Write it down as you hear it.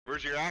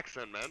Where's your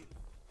accent, man?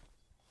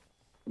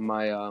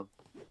 I'm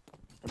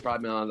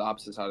probably on the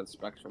opposite side of the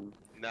spectrum.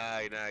 Nah,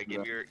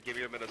 give me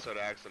your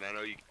Minnesota accent. I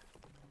know you.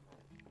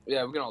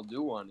 Yeah, we can all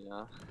do one,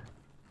 yeah.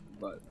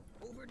 But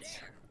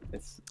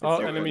it's Oh,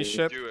 so enemy funny.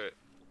 ship. Do it.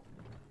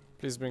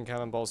 Please bring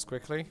cannonballs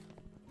quickly.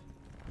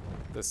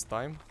 This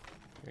time.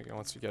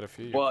 Once you get a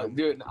few, you Well, come.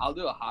 dude, I'll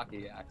do a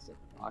hockey accent.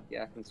 Hockey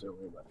accents are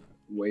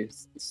way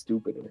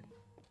stupider.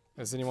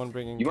 Is anyone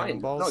bringing You might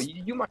cannonballs? no,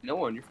 you might know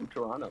one. You're from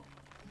Toronto.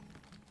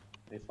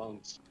 They found.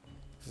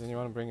 Is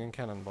anyone bringing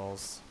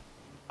cannonballs?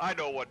 I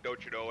know what,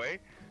 don't you know, eh?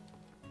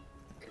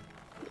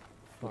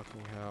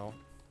 Fucking hell.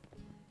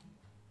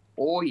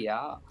 Oh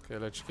yeah. Okay,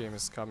 Lich game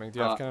is coming. Do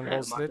you have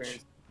cannonballs,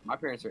 Lich? My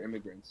parents are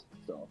immigrants,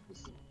 so.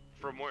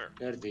 From where?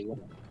 Where they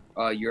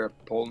go? Europe,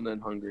 Poland,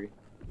 and Hungary.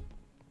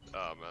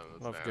 Oh man,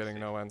 that's Love nasty. getting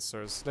no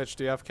answers. Lich,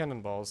 do you have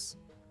cannonballs?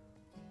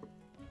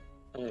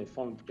 I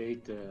found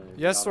 8.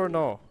 Yes or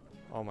no?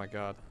 Oh my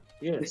god.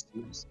 Yes.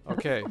 Yes.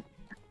 Okay.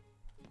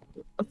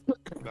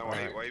 No,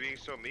 why are you being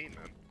so mean,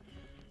 man?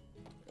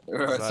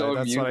 So that's what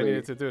I amusing.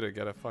 needed to do to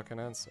get a fucking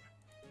answer.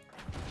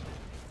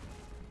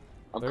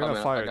 I'm They're coming.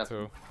 gonna fire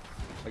too.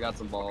 I got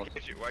some balls.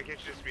 Why can't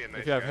you just be a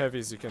nice If you have guy?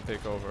 heavies, you can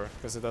take over,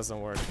 because it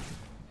doesn't work.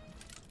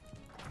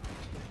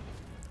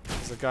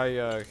 There's a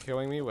guy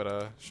killing me with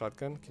a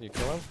shotgun. Can you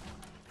kill him?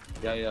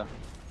 Yeah.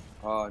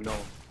 No.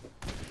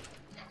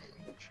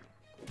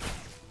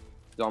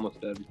 He's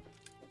almost dead.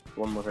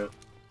 One more hit.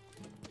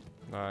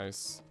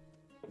 Nice.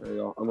 There you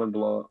go. I'm gonna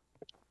blow it.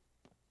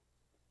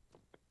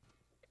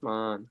 Come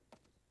on.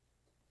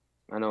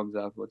 I know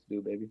exactly what to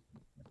do, baby.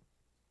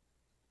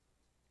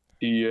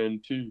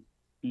 TNT.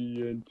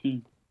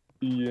 TNT.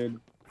 TNT.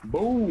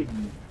 Boom!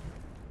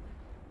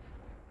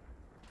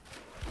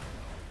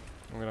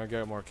 I'm gonna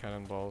get more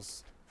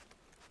cannonballs.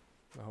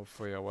 And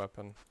hopefully a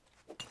weapon.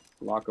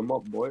 Lock them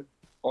up, boy.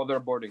 Oh,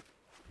 they're boarding.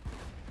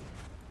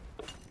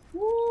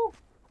 Woo!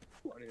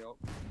 Bloody hell.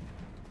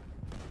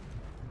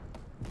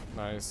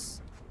 Nice.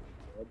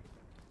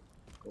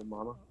 Go,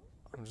 mama.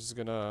 I'm just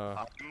gonna...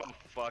 I'm a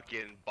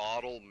fucking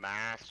bottle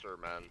master,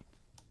 man.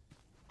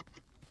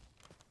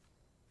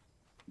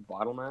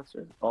 Bottle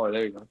master? Oh,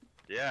 there you go.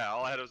 Yeah,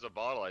 all I had was a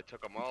bottle. I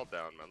took them all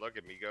down, man. Look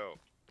at me go.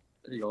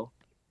 There you go.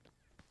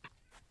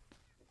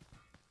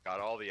 Got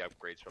all the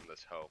upgrades from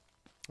this hoe.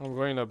 I'm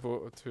going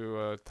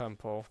to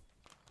temple.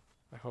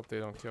 I hope they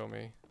don't kill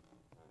me.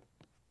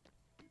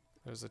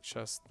 There's a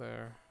chest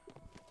there.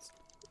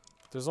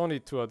 There's only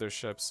 2 other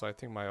ships, so I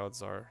think my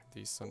odds are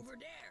decent. Over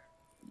there.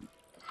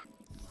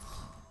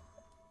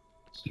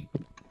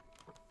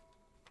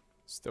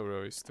 Still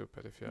really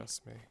stupid if you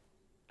ask me.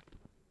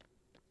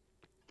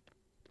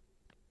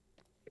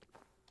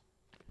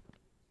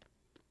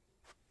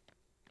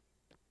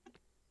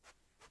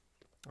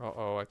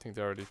 Uh-oh, I think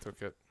they already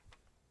took it.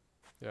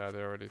 Yeah,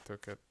 they already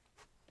took it.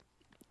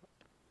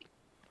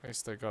 At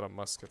least they got a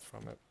musket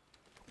from it.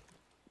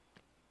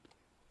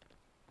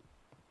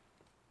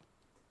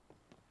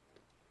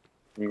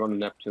 I'm going to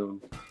Neptune.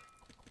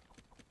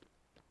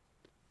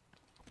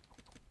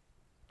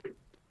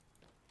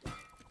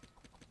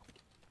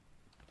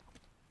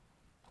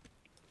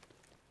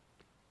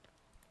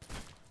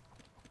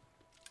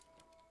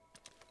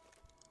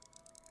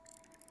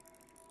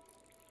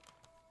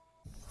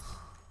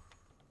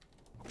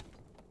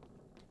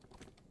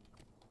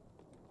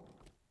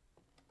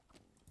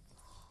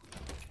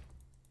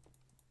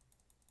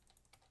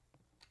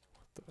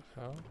 What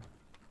the hell?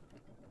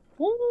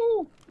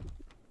 Woo!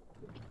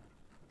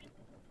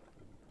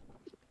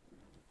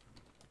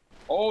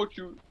 Oh,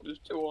 shoot. There's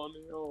 2 on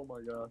me. Oh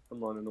my god. I'm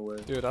running away.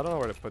 Dude, I don't know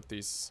where to put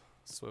these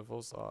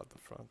swivels. Oh, at the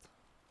front.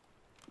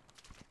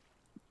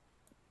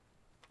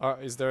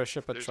 Is there a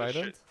ship at There's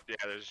Trident? Yeah,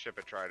 there's a ship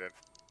at Trident.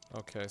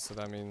 Okay, so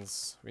that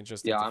means we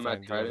just Yeah, need to I'm at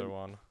find the other Trident.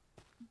 one.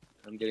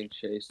 I'm getting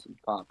chased and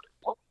popped.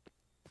 Oh.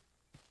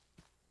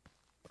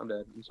 I'm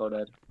dead. I'm so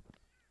dead.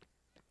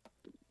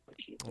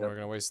 We're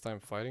gonna waste time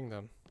fighting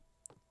them.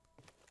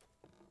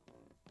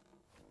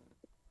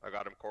 I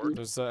got him, Court.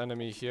 There's an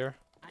enemy here.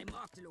 I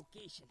marked the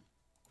location.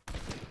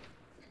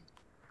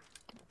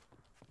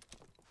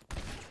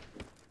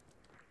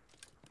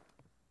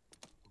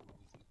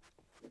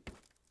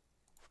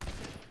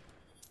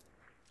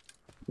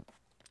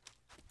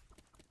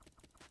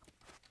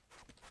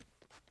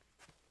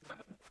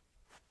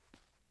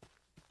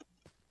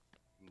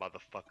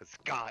 Motherfuckers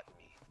got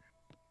me.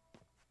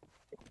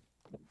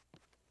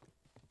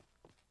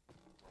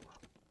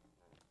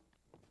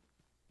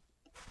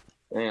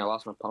 Dang, I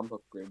lost my pump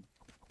upgrade.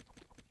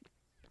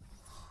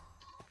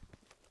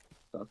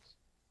 Sucks.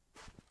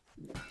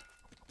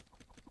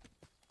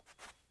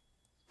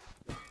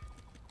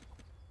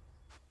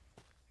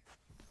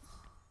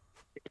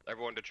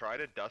 Everyone to try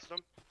to dust them?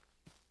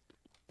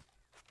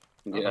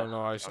 I Yeah. don't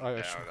know, I down,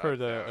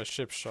 heard I'm down. a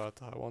ship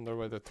shot. I wonder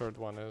where the 3rd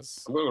one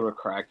is. I'm gonna go to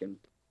Kraken.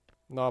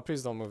 No,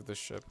 please don't move the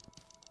ship.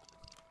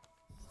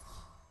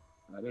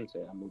 I didn't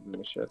say I'm moving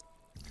the ship.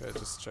 Okay,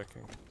 just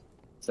checking. I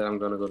said I'm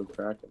gonna go to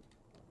Kraken.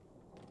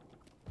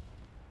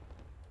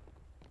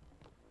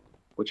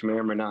 Which may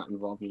or may not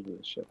involve moving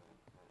the ship.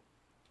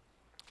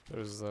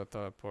 There's a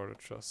teleporter,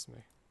 trust me.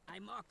 I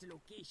marked a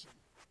location.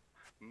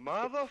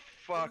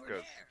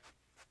 Motherfuckers.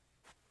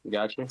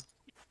 Gotcha.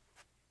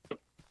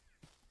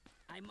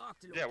 I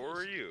marked a location. Yeah, where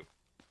were you?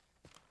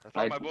 I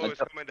thought my boy was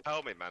coming to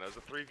help me, man. It was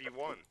a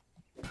 3v1.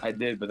 I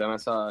did, but then I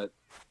saw a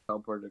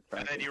teleporter And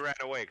crack. then you ran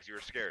away because you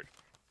were scared.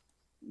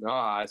 No,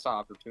 I saw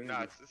opportunity.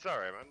 Nah, it's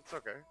alright, man. It's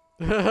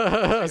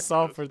okay. I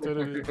saw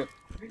opportunity.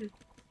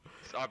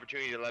 It's an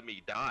opportunity to let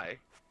me die.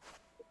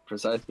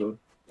 Precisely.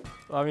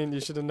 I mean, you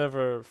should have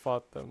never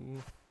fought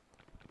them.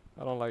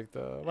 I don't like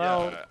the...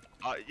 Well,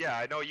 Yeah,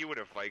 I know you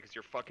wouldn't fight because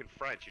you're fucking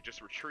French. You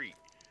just retreat.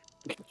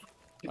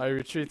 I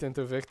retreat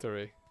into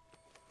victory.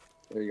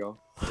 There you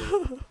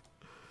go.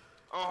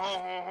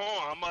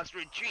 I must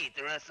retreat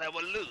or else I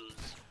will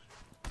lose.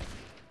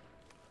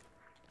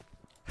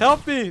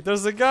 Help me!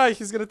 There's a guy,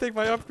 he's gonna take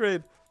my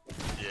upgrade.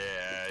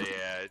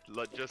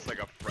 Yeah, just like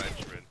a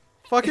Frenchman.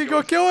 Fucking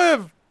go kill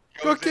him!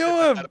 Go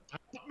kill him!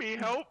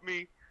 Help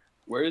me!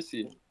 Where is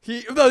he?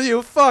 No,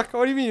 you fuck!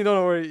 What do you mean you don't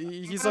know where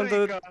he's on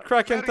the Medic,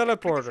 Kraken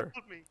medic, please teleporter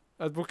help me.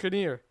 at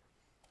Buccaneer.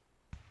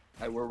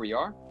 At where we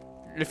are?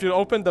 If you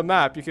open the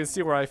map, you can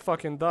see where I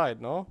fucking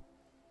died, no?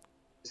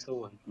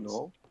 Still one.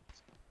 No.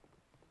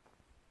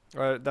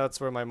 Right, that's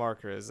where my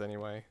marker is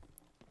anyway.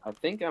 I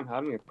think I'm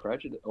having a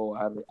prejudice. Oh,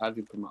 I have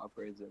to put my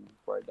upgrades in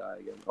before I die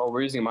again. Oh,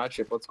 we're using my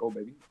ship. Let's go,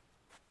 baby.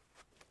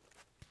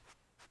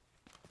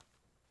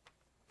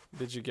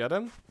 Did you get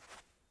him?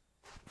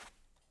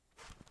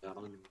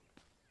 Down.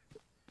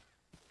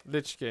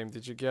 Lich game,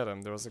 did you get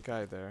him? There was a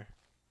guy there.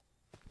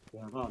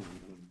 Down.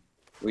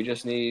 We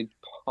just need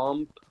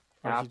pump.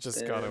 Or he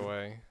just got captain.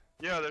 away.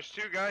 Yeah, there's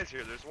two guys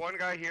here. There's one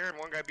guy here and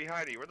one guy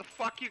behind you. Where the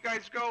fuck you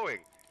guys going?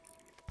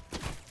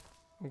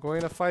 I'm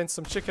going to find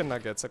some chicken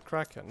nuggets at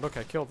Kraken. Look,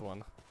 I killed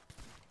one.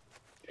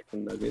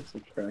 Chicken nuggets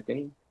and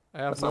Kraken. I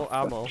have That's no not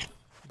ammo.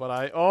 But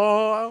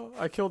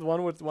I killed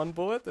one with one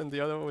bullet and the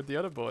other with the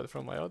other bullet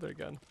from my other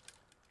gun.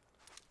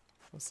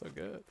 That's so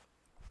good.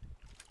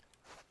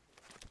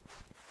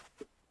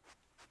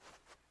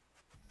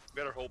 You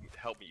better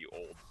help me, you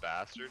old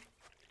bastard.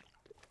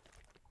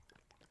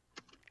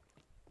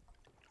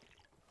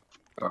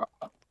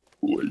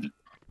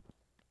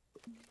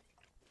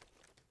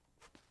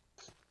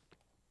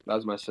 That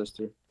was my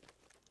sister. Your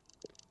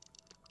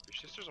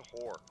sister's a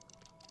whore.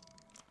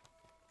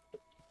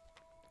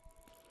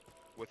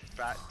 With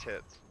fat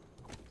tits.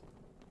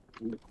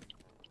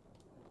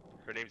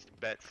 Her name's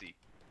Betsy.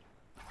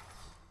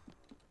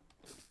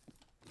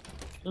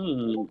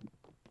 Hmm.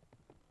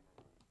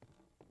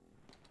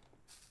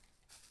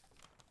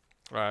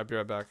 Alright, I'll be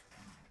right back.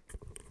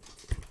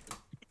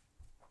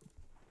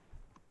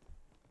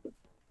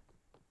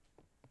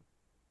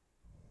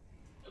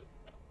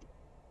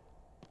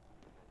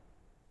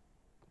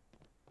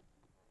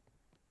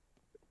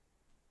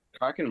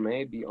 Kraken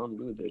may be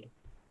unlooted.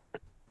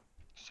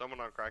 Someone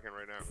on Kraken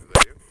right now. Is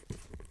that you?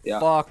 Yeah.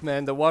 Fuck,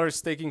 man, the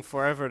water's taking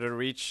forever to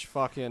reach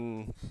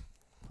fucking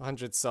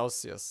 100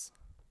 Celsius.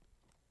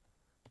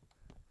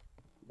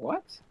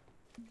 What?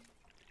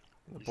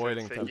 The He said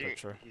boiling it's taking-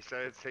 temperature. He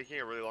said it's taking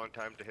a really long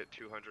time to hit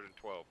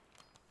 212.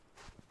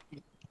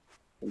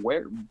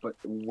 Where? But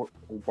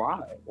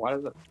why? Why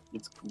does it?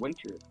 It's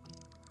winter.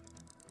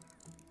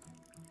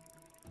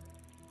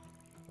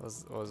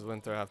 What does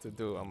winter have to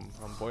do? I'm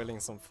boiling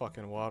some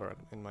fucking water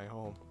in my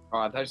home. Oh,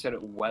 I thought you said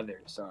it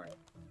weather. Sorry.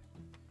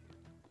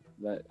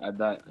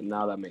 That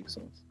now that makes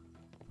sense.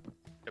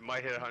 It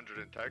might hit 100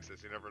 in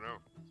Texas. You never know.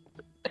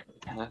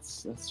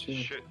 That's true.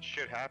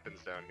 Shit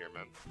happens down here,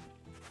 man.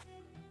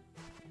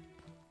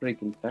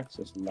 Freaking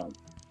Texas, love.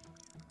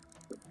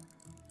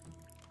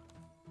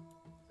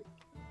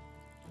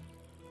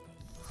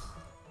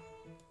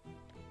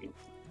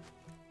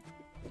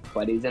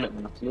 But he's an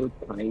absolute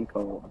pine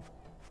cone.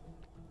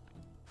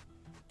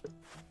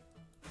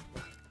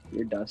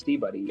 You're dusty,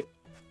 buddy.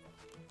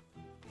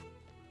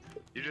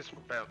 You just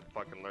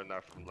fucking learned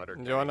that from Letter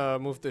Do you wanna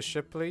move the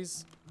ship,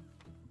 please?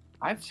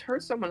 I've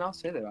heard someone else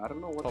say that. I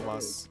don't know what that is.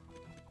 Thomas.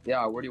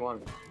 Yeah, where do you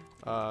want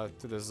it?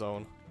 To the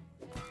zone.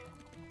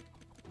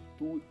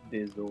 To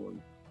the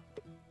zone.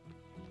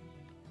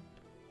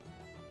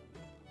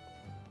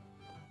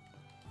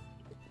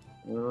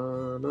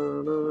 Na,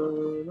 na, na,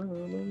 na,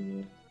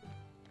 na.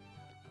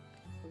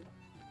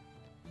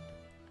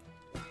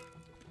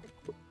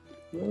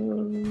 Na,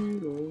 na,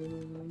 na,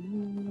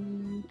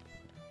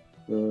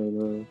 na,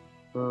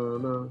 na,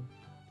 na.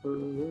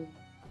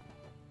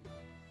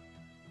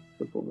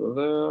 Flip over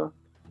there.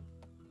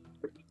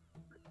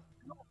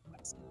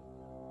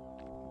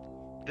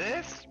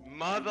 This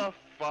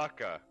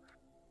motherfucker.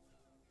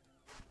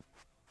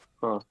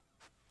 Huh.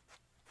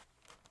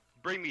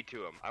 Bring me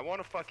to him. I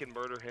want to fucking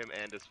murder him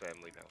and his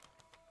family now.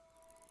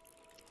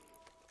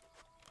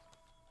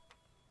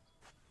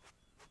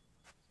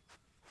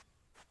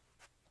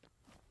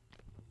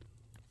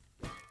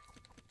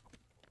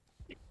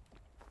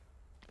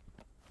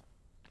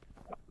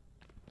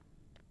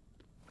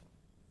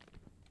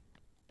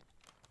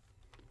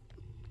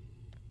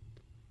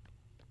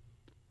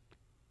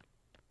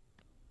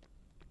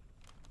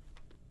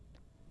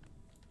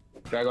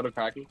 Should I go to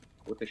Kraken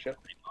with the ship?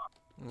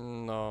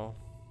 No.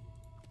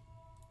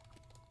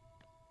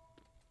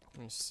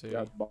 Let me see.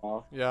 Yeah,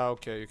 ball. Yeah,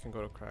 okay, you can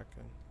go to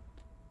Kraken.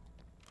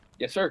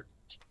 Yes, sir.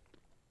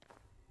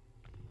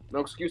 No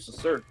excuses,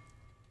 sir.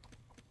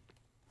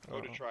 Go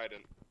to Uh-oh.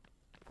 Trident.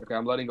 Okay,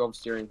 I'm letting go of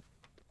steering.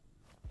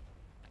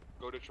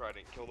 Go to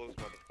Trident. Kill those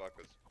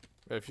motherfuckers.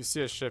 If you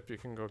see a ship, you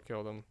can go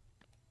kill them.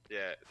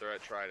 Yeah, they're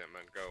at Trident,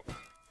 man. Go.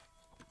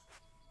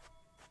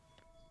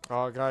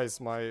 Oh, guys,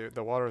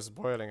 the water is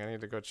boiling. I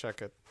need to go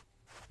check it.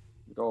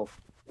 Go.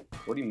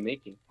 What are you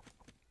making?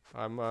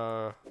 I'm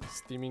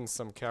steaming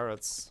some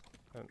carrots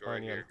and Go right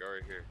onion. here. Go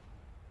right here.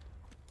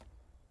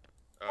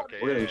 Okay,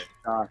 We're yeah, gonna yeah.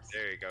 shock.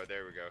 There you go.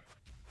 There we go.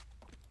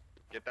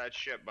 Get that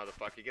ship,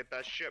 motherfucker. Get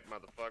that ship,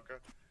 motherfucker.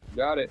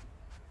 Got it.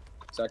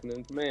 Second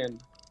in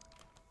command.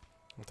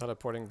 I'm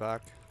teleporting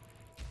back.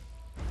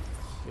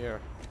 Here.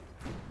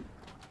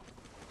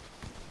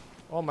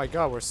 Oh my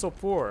god, we're so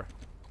poor.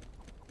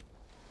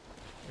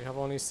 We have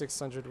only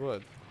 600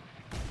 wood.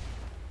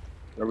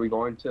 Are we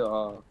going to,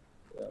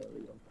 yeah, there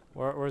we go.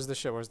 Where's the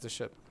ship? Where's the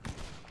ship?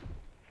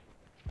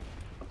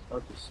 It's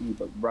hard to see,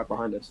 but right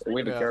behind us.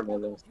 We have a Yeah.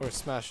 caravan though. We're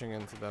smashing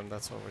into them.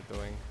 That's what we're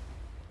doing.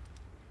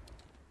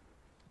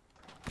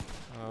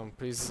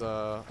 Please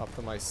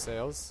optimize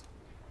sails.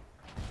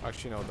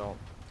 Actually, no, don't.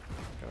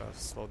 Gotta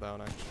slow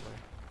down actually,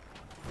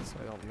 so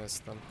I don't miss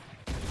them.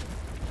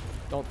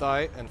 Don't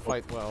die and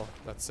fight well.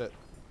 That's it.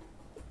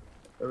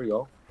 There we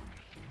go.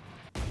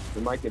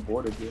 We might get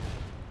boarded here.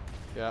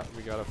 Yeah,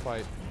 we gotta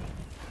fight.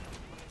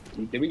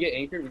 Did we get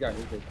anchored? We got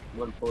anchored. You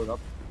want to pull it up?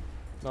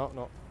 No,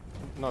 no,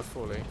 not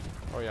fully.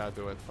 Oh yeah,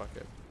 do it. Fuck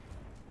it.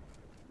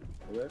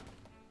 Okay.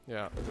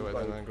 Yeah, do it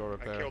and then go I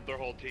repair. killed their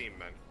whole team,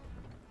 man.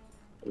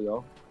 There we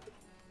go.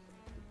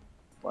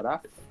 What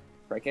up?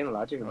 Freaking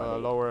logic.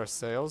 Lower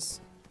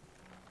sails.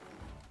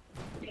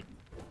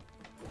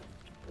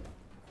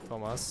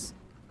 Thomas.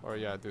 Or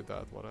yeah, do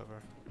that,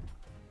 whatever.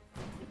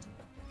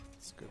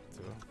 It's good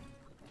too.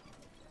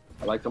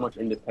 I like how much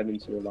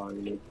independence you're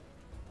allowing me.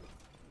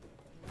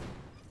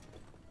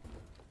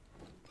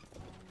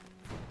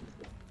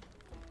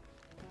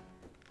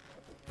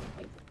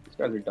 These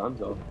guys are done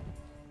though.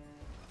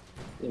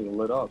 Getting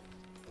lit up.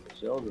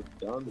 Shells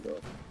are done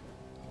though.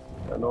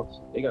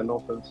 They got no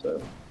fence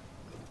set.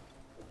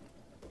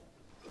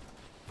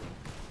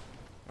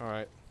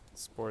 Alright,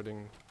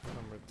 sporting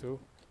number 2.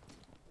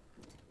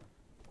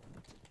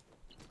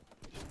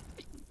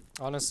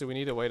 Honestly, we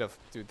need a way to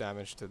do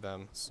damage to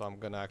them, so I'm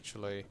gonna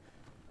actually...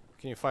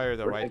 Can you fire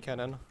the right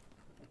cannon?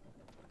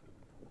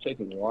 I'm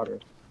taking water.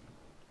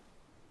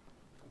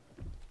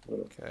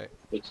 Okay.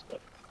 Big stuff.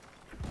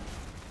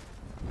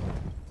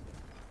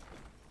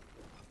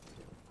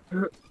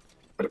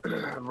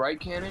 Right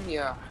cannon?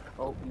 Yeah.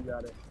 Oh, you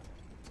got it.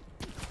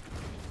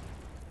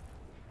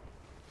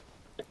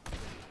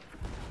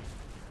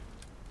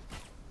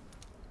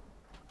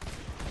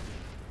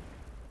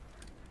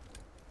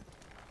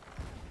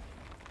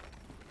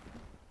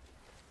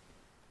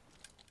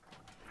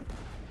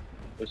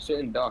 They're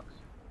sitting ducks.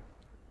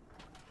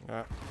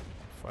 Yeah,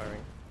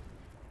 firing.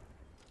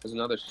 There's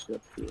another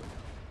ship here.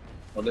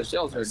 Well, their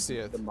sails I are see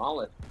it.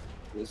 demolished.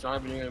 It's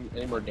not even doing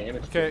any more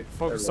damage. Okay,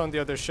 focus on the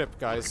other ship,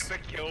 guys. It's a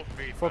kill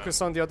feed,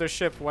 Focus on the other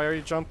ship. Why are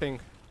you jumping?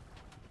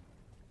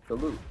 the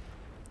loot.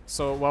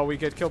 So while we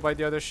get killed by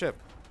the other ship.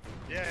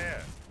 Yeah,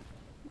 yeah.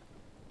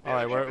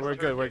 Alright, The other ship we're is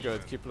good, we're Turkish, good.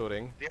 man. Keep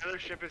looting. The other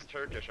ship is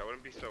Turkish. I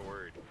wouldn't be so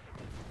worried.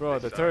 Bro,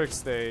 They the suck. Turks,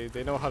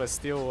 they know how to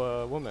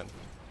steal women.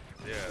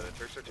 Yeah, the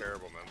Turks are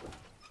terrible, man.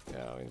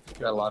 Yeah, we need to Got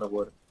kill a them. lot of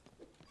wood.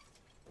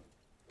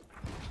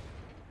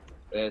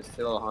 There's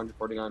still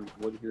 149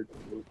 wood here to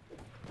loot.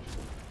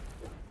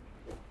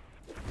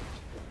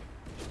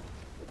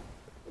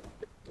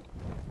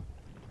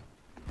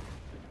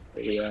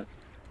 Yeah.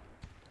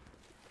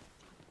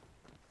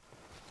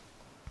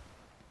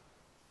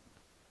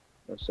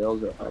 Our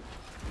sales are up.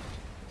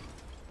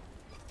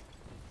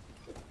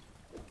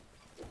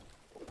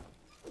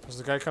 Is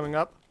the guy coming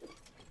up?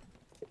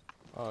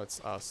 Oh, it's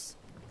us.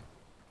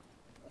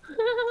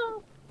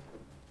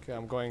 Okay,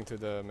 I'm going to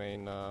the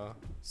main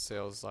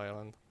sales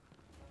island.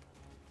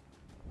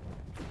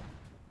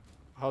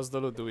 How's the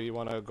loot? Do we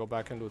want to go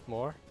back and loot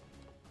more?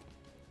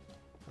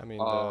 I mean,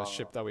 the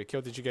ship that we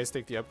killed. Did you guys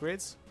take the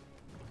upgrades?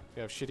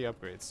 We have shitty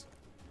upgrades.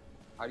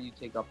 How do you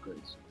take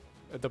upgrades?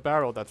 The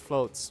barrel that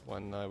floats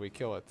when we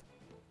kill it.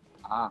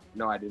 Ah,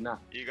 no, I did not.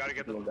 You gotta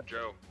get the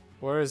Joe.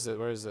 Where is it?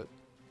 Where is it?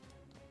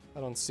 I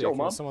don't see Yo, it. Can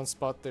Mom. someone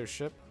spot their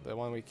ship? The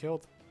one we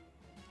killed?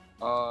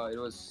 It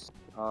was,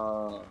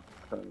 no.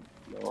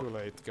 Too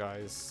late,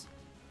 guys.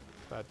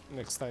 But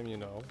next time you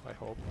know, I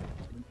hope.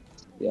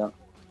 Yeah.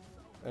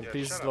 And Yeah,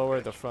 please shut up, lower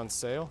bitch. the front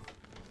sail.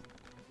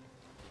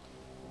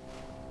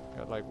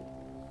 Got like...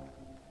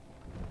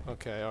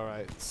 Okay,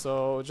 alright.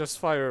 So just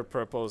fire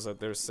purples at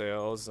their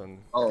sails and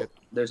Oh, get...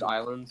 there's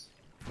islands.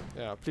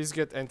 Yeah, please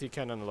get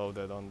anti-cannon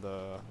loaded on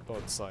the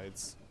both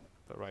sides.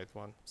 The right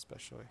one,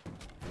 especially.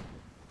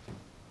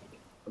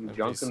 I'm And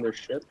junking please- their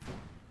ship.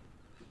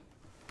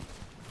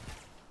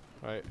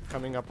 Right,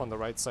 coming up on the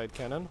right side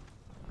cannon.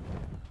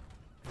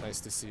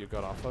 Nice to see you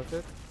got off of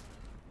it.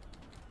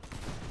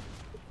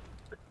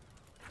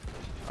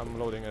 I'm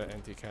loading an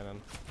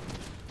anti-cannon.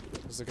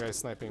 There's a guy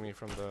sniping me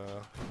from the...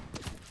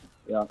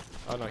 Yeah.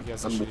 Oh no, he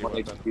has a I'm shitty 1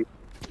 weapon. HP.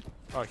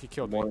 Oh, he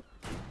killed me. One-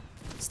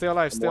 Stay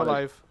alive, stay one-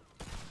 alive.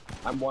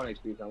 I'm 1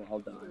 HP, so I'll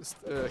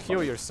die.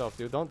 Heal yourself,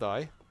 dude. Don't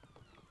die.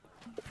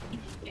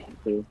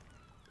 Okay.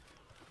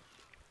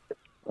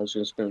 I was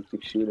just gonna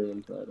keep shooting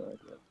until I died.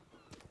 Yeah.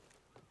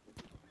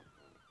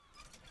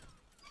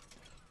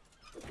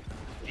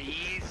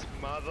 These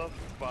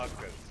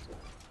motherfuckers.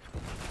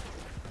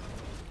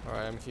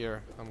 Alright, I'm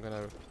here. I'm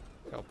gonna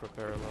help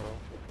prepare a little.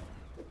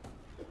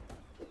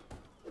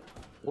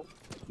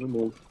 You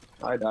move.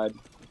 I died.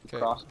 Okay,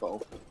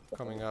 Crossbow.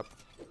 coming up.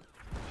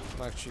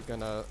 I'm actually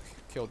gonna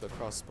kill the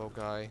crossbow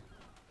guy.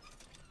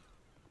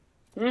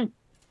 His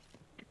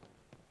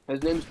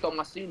name's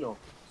Tomasino.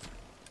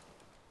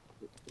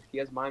 He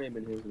has my name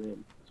in his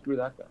name. Screw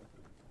that guy.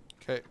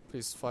 Okay,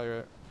 please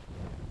fire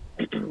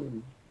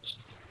it.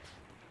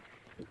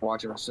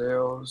 Watching our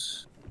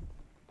sails.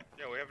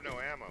 Yeah, we have no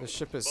ammo. The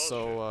ship is Bullshit.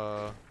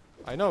 so,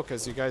 I know,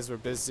 because you guys were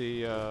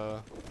busy,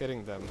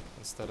 hitting them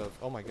instead of...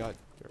 Oh my god,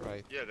 you're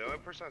right. Yeah, the only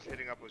person I was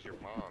hitting up was your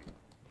mom.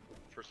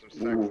 For some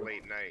sex Ooh.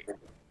 late night.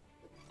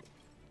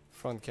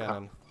 Front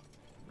cannon.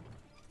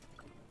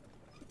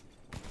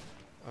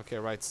 Okay,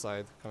 right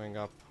side, coming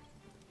up.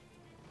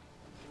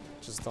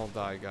 Just don't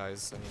die,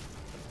 guys, and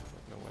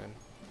we're gonna win.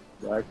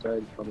 Right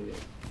side coming in.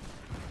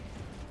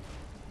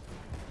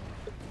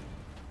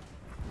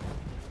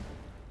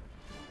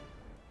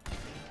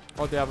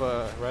 Oh, they have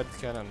a red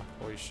cannon.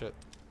 Holy shit.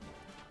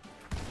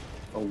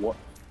 Oh, what?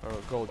 Or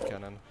a gold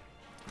cannon.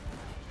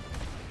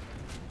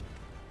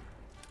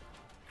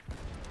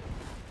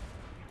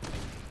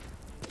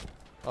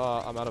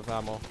 I'm out of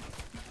ammo.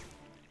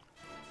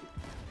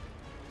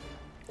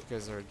 You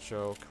guys are a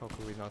joke. How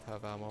could we not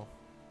have ammo?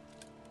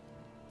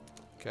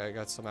 Okay, I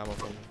got some ammo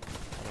from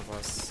one of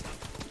us.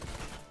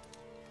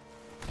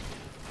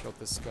 Killed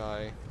this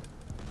guy.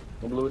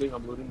 I'm looting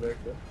very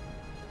good.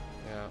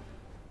 Yeah.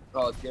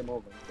 Oh, it's game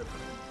over.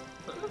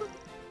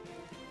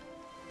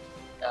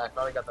 Yeah, I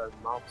finally got that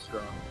mouth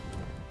straw.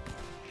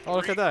 Oh,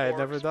 look at that, I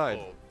never 3 died.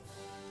 full.